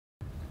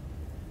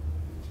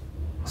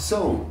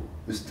So,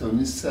 Mr.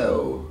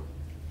 Nisao,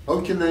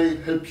 how can I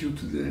help you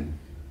today?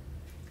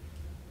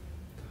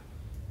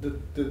 The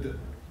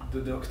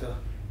doctor.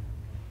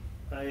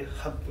 I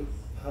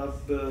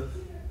have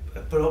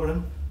a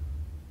problem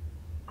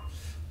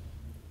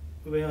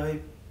when I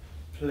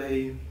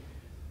play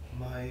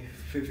my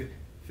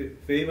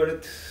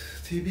favorite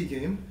TV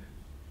game.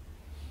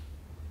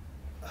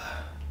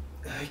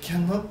 I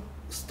cannot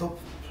stop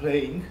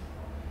playing.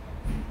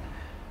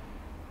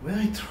 When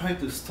I try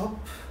to stop,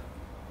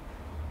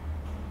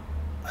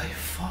 I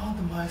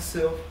found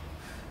myself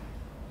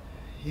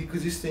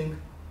existing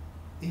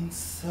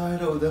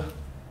inside of the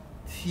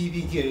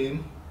TV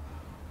game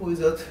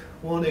without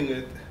wanting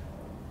it.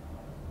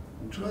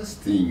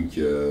 Interesting.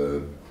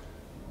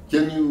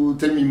 Can you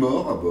tell me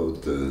more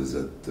about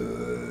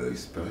that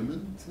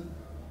experiment?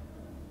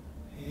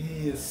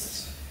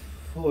 Yes,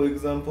 for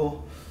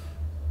example,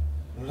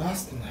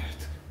 last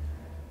night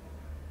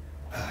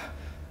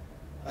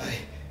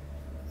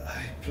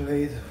I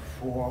played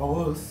 4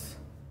 hours,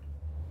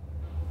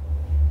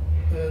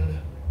 and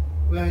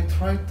when I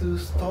tried to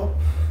stop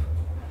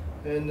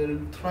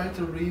and try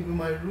to leave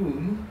my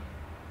room,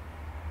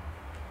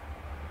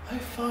 I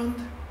found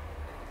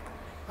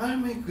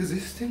I'm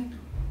existing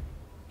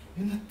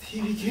in a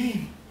TV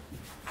game.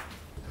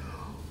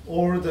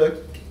 All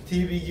the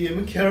TV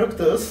game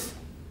characters,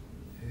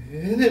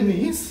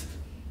 enemies,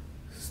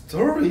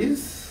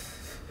 stories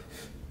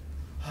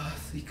are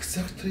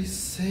exactly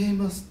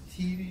same as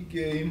TV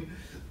game.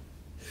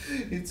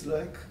 It's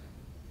like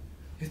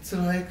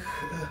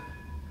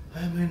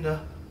I'm in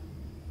a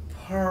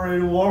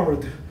parallel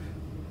world.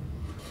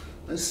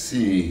 I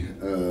see.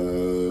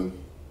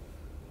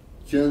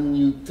 Can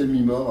you tell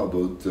me more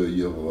about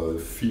your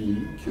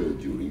feeling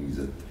during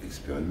that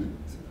experiment?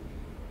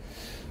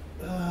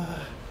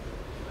 I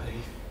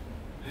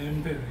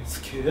am very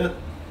scared,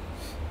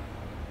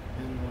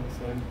 and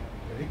also I'm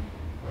very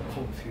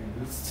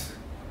confused.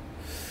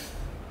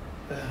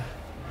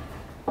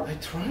 I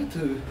try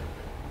to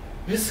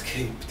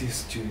escape this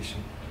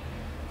situation.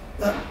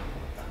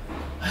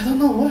 I don't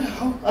know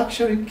how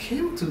actually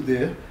came to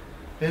there,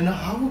 and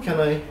how can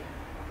I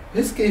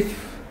escape?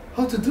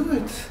 How to do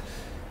it?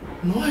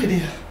 No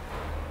idea.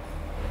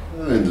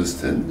 I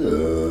understand.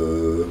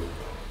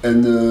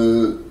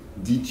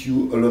 Did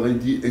you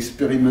already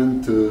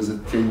experiment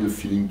that kind of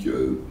feeling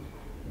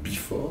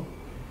before?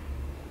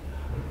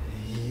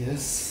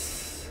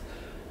 Yes,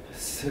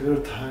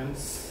 several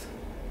times.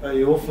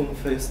 I often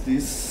face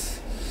this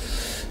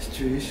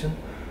situation.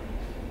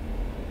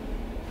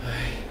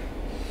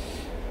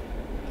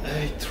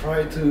 I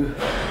try to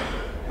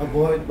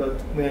avoid, but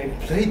when I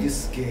play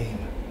this game,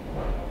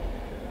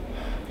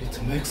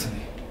 it makes me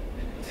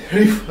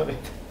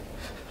terrified.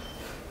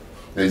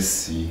 I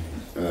see.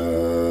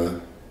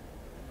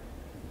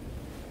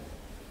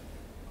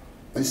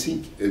 I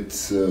think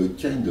it's a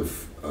kind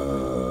of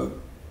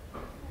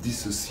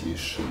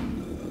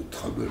dissociation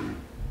trouble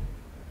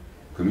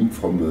coming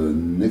from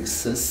an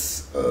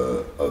excess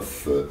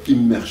of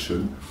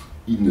immersion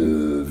in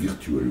a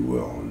virtual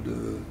world.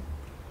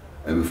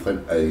 I'm afraid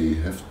I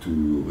have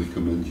to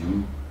recommend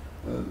you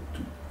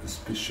to a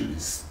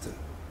specialist.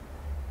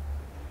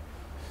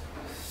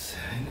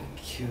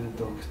 Thank you,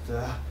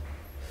 doctor.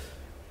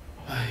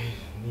 I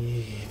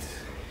need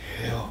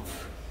help.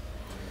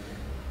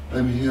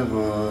 I'm here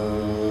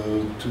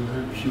to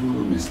help you,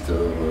 Mr.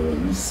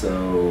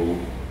 Nisao.